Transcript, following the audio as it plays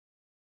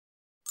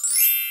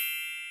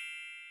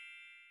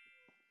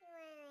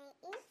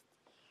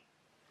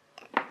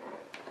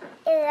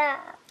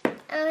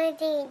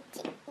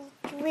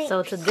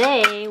So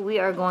today we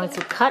are going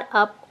to cut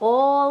up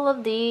all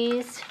of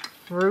these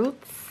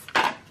fruits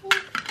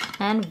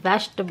and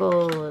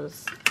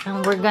vegetables.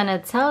 And we're going to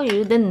tell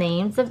you the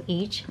names of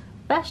each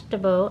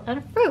vegetable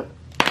and fruit.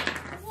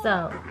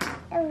 So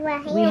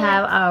we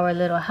have our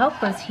little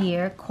helpers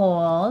here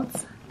called...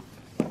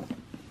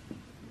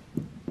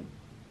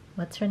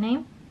 What's her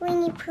name?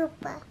 Winnie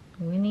Cooper.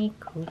 Winnie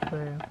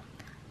Cooper.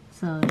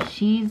 So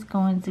she's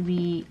going to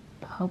be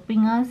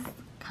helping us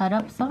cut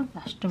up some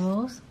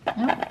vegetables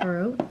and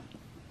fruit.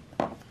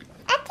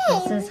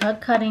 Okay. This is her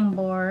cutting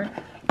board.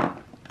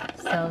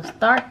 So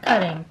start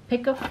cutting.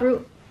 Pick a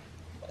fruit.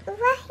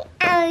 Right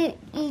out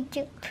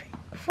Egypt.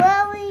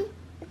 Flower,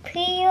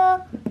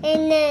 peel,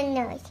 and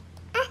ananas.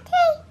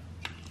 Okay.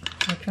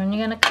 Which one are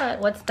you gonna cut?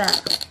 What's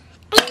that?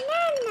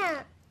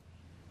 Banana.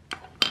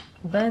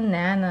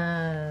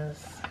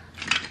 Bananas.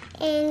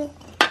 And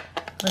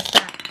What's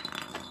that?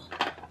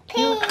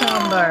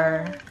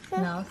 Cucumber.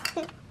 No.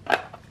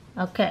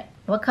 Okay.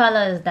 What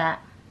color is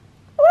that?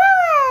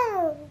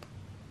 Whoa.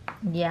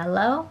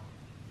 Yellow.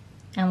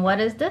 And what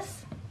is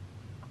this?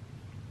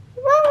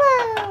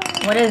 Whoa.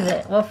 What is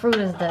it? What fruit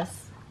is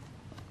this?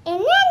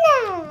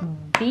 Banana.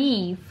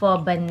 B for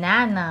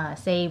banana.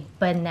 Say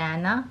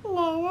banana.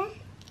 Banana.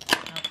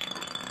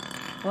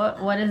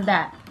 What is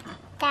that?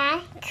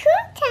 That's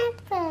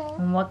cucumber.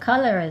 And what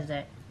color is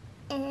it?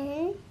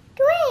 And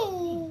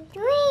green.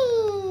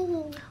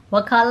 Green.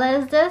 What color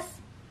is this?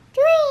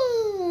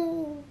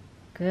 Green.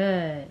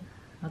 Good.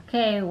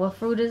 Okay, what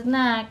fruit is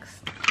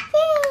next?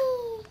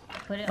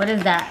 Green. What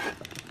is that?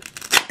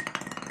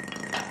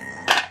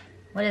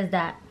 What is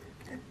that?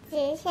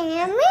 This is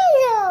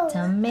tomato.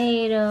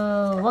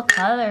 Tomato. What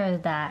color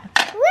is that?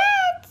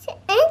 Red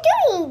and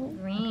green.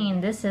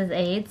 Green. This is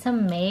a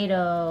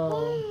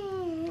tomato.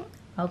 Yeah.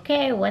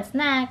 Okay, what's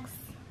next?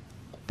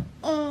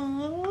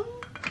 And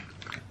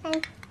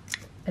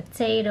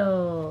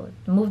Potato.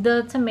 Move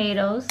the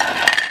tomatoes.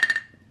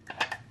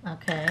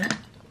 Okay.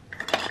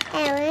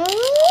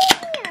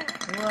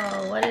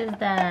 Whoa, what is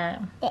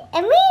that?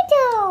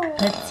 tomato.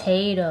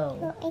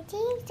 Potato.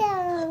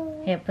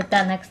 Potato. Here, put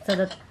that next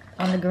to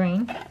on the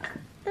green.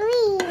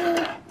 Green.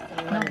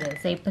 No,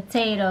 say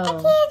potato.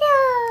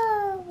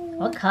 Potato.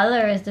 What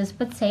color is this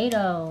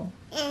potato?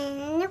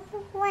 And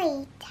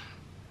white.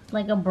 It's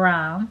like a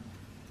brown.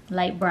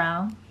 Light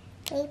brown.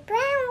 Light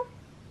brown.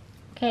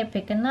 Okay,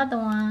 pick another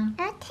one.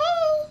 Okay.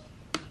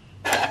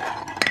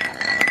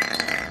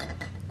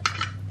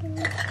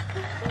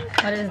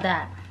 What is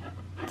that?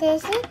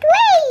 This is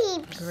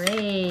grapes.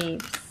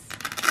 Grapes.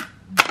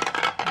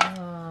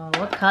 Oh,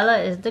 what color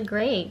is the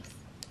grapes?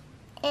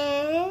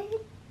 And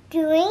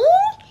green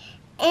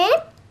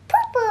and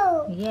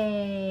purple.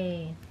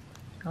 Yay.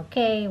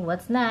 Okay,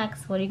 what's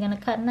next? What are you going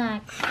to cut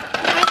next?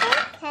 I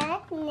can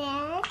cut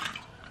next.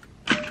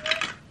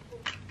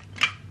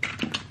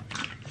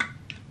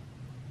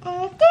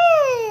 And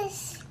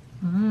this.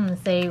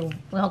 Say,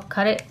 well,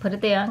 cut it, put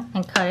it there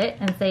and cut it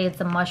and say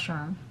it's a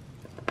mushroom.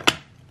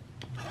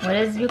 What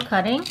is you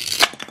cutting?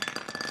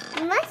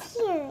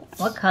 Mushrooms.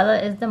 What color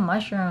is the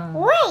mushroom?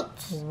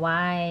 White.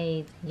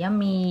 White.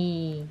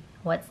 Yummy.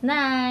 What's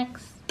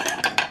next?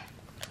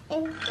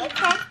 And we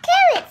cut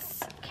carrots.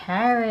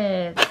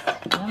 Carrots.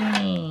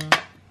 Yummy.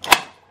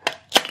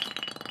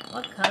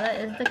 What color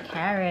is the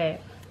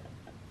carrot?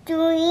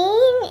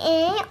 Green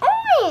and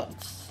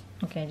orange.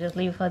 Okay, just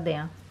leave her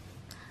there.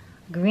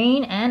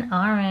 Green and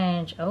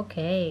orange.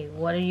 Okay,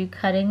 what are you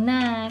cutting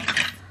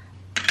next?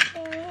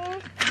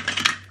 And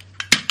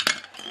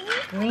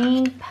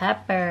Green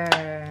pepper.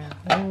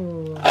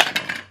 Ooh.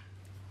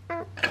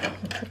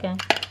 It's okay.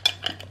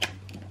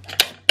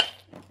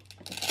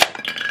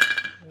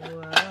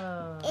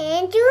 Whoa.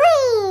 and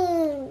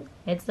green.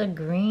 It's a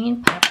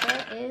green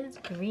pepper is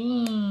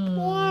green.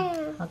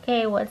 Yeah.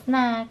 Okay, what's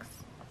next?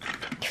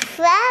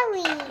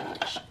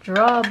 Flowers.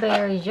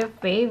 Strawberries, your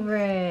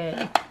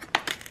favorite.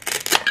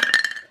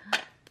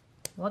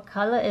 What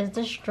color is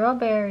the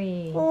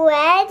strawberry?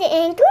 Red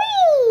and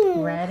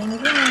green. Red and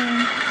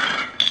green.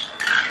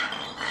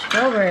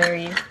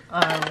 Strawberries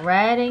are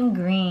red and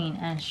green,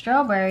 and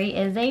strawberry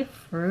is a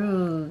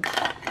fruit.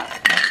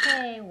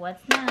 Okay,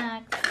 what's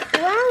next?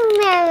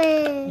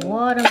 Watermelon.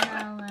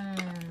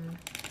 Watermelon.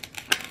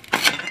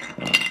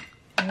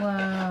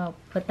 Wow,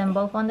 put them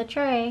both on the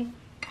tray.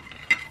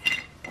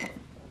 Okay.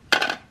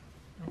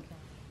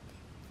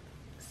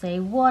 Say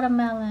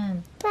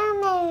watermelon.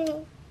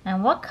 Watermelon.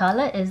 And what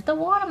color is the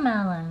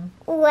watermelon?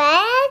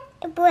 Red,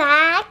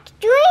 black,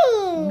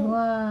 green.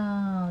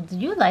 Wow, do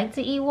you like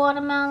to eat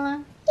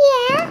watermelon?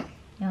 Yeah.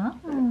 Yeah.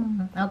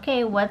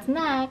 Okay, what's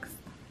next?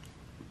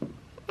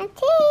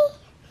 Okay.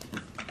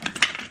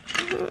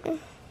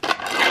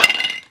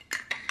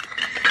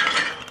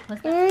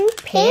 What's And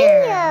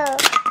pear.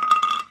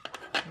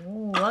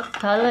 Ooh, what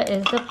color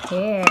is the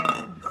pear?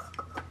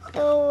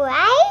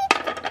 White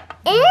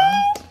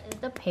and Is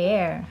the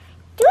pear?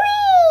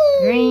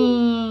 green.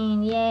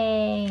 Green,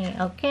 yay.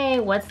 Okay,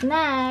 what's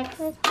next?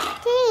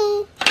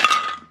 Okay.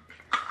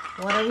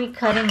 What are we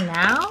cutting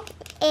now?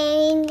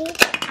 And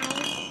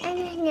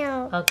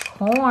know. A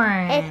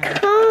corn. A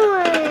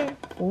corn.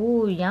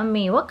 Ooh,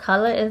 yummy. What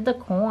color is the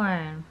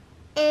corn?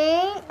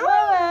 And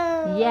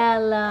yellow.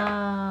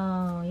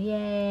 Yellow.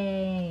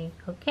 Yay.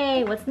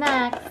 Okay, what's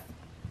next?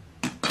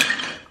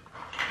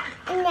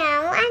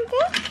 Now I'm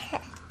just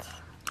cut.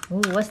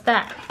 Ooh, what's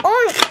that?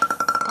 Orange.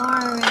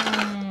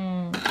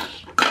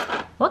 Orange.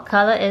 What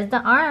color is the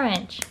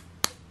orange?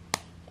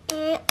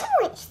 And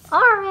orange.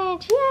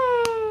 Orange.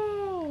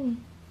 Yay.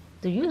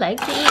 Do you like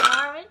to eat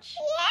orange?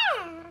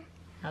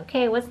 Yeah.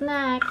 Okay, what's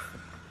next?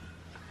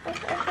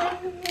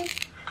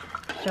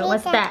 So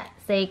what's that?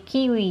 Say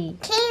kiwi.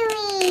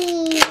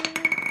 Kiwi.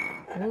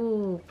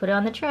 Ooh, put it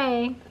on the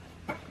tray.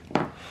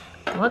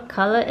 What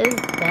color is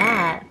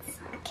that?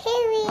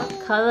 Kiwi.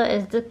 What color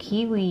is the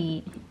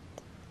kiwi?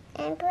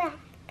 And black.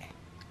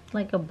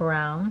 Like a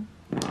brown.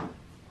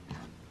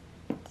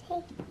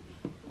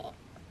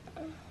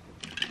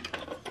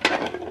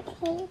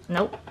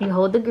 Nope, you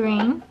hold the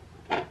green.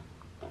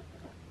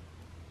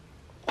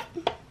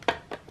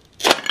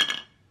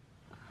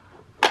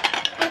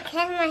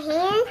 Okay, my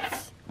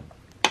hands.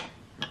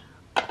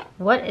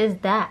 What is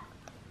that?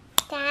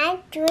 That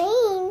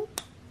green.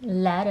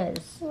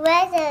 Lettuce.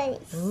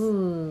 Lettuce.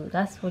 Ooh,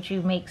 that's what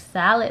you make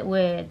salad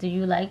with. Do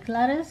you like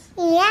lettuce?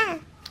 Yeah.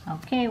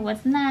 Okay,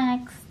 what's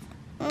next?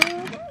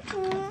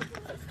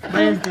 Mm-hmm.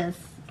 What is this?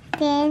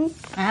 Then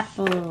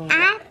Apple.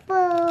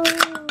 apple.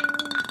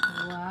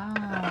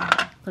 Wow.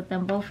 Put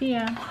them both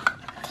here.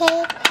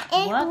 Okay.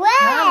 It's What red.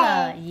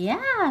 color?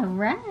 Yeah,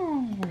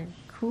 red.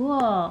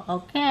 Cool.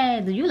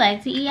 Okay. Do you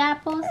like to eat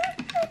apples?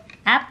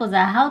 Apples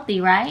are healthy,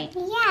 right?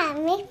 Yeah,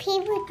 make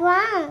people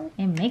strong.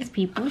 It makes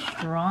people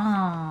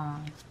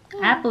strong.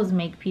 Apples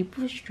make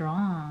people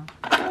strong.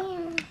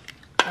 Yeah.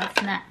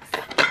 What's next?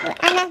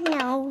 I don't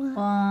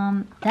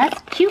know.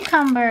 That's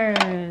cucumbers.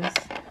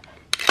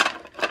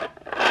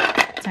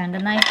 Turn the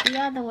knife the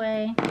other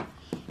way.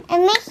 It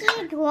makes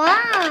you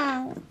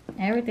strong.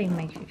 Everything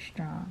makes you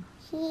strong.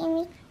 It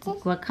makes you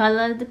What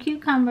color are the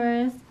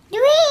cucumbers?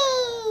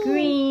 green.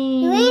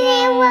 Green. Green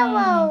Yay. and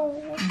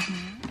yellow.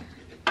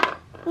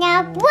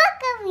 Now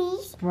broccoli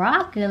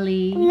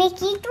Broccoli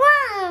make you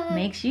strong.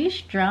 makes you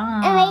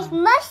strong. It makes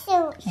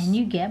muscles. And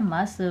you get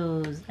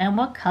muscles. And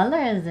what color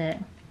is it?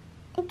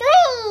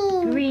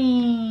 Green.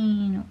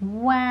 Green.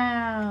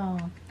 Wow.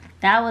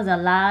 That was a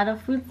lot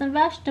of fruits and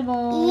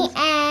vegetables.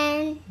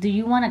 And Do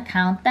you want to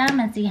count them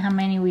and see how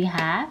many we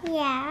have?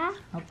 yeah.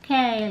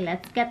 Okay,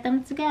 let's get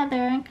them together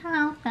and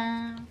count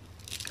them.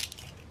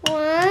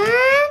 1,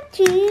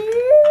 2,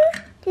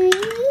 3,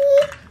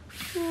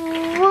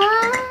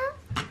 4,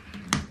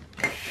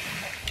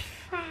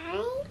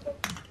 5,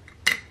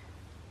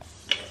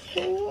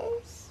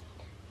 6,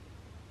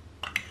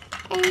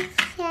 and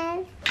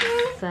 7,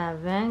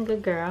 7,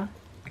 good girl.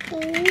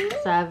 8,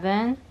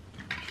 7,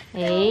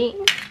 8,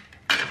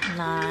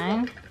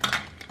 9,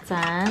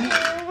 10,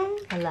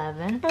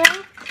 11,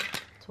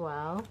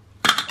 12,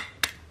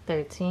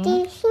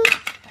 13,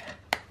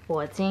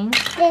 14,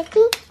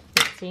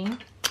 15,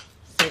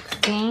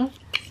 16,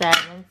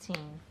 17.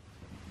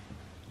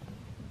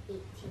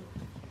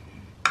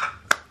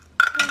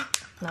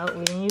 No,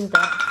 we didn't use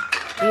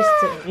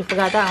that. You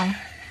forgot that one.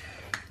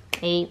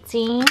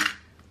 18.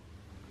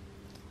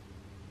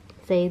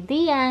 Say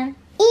the end.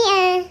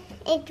 Ian,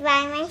 it's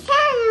by my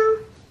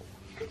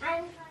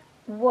channel.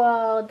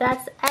 Whoa,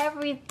 that's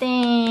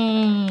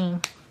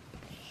everything.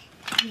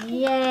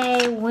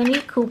 Yay,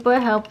 Winnie Cooper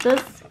helped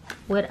us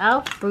with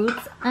our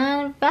fruits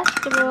and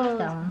vegetables.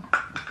 I'm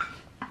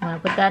gonna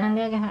put that in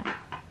there.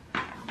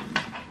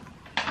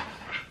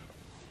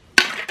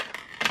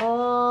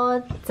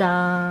 All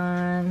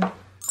done.